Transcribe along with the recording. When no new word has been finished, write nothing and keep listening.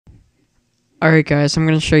Alright guys, I'm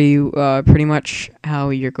going to show you pretty much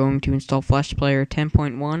how you're going to install Flash Player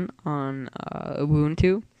 10.1 on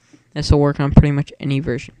Ubuntu. This will work on pretty much any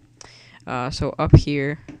version. So up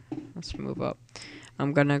here, let's move up.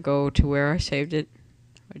 I'm going to go to where I saved it,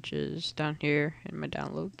 which is down here in my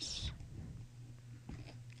downloads.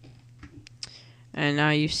 And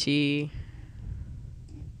now you see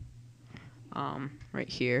right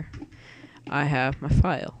here, I have my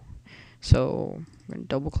file. So I'm going to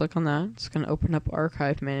double click on that. It's going to open up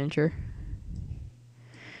Archive Manager.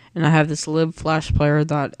 And I have this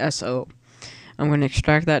libflashplayer.so. I'm going to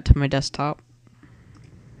extract that to my desktop.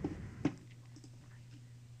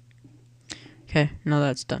 Okay, now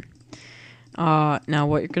that's done. Now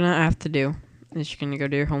what you're going to have to do is you're going to go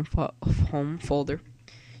to your home folder.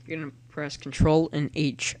 You're going to press Control and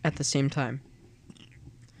H at the same time.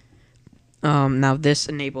 Now this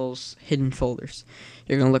enables hidden folders.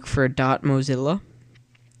 You're going to look for .mozilla,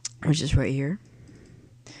 which is right here.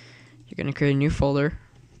 You're going to create a new folder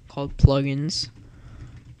called Plugins.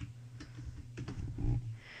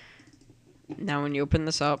 Now when you open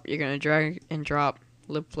this up, you're going to drag and drop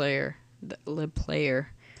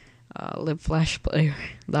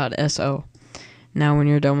libflashplayer.so. Now when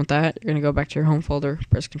you're done with that, you're going to go back to your home folder,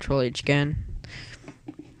 press Control H again.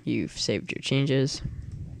 You've saved your changes.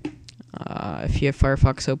 If you have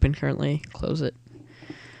Firefox open currently, close it.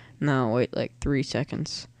 Now wait like 3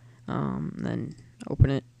 seconds, then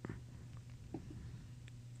open it.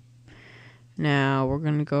 Now we're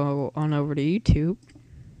gonna go on over to YouTube.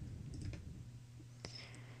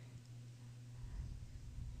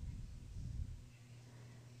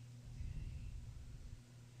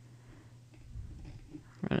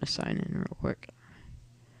 I'm gonna sign in real quick.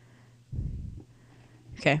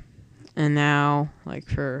 Okay. And now, like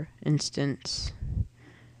for instance, you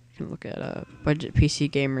can look at budget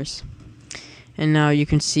PC gamers, and now you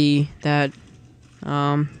can see that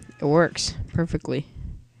it works perfectly.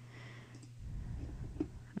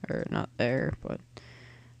 Or not there, but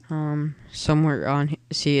somewhere on.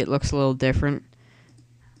 See, it looks a little different.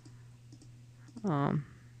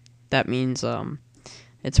 That means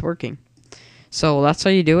it's working. So that's how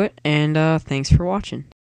you do it, and thanks for watching.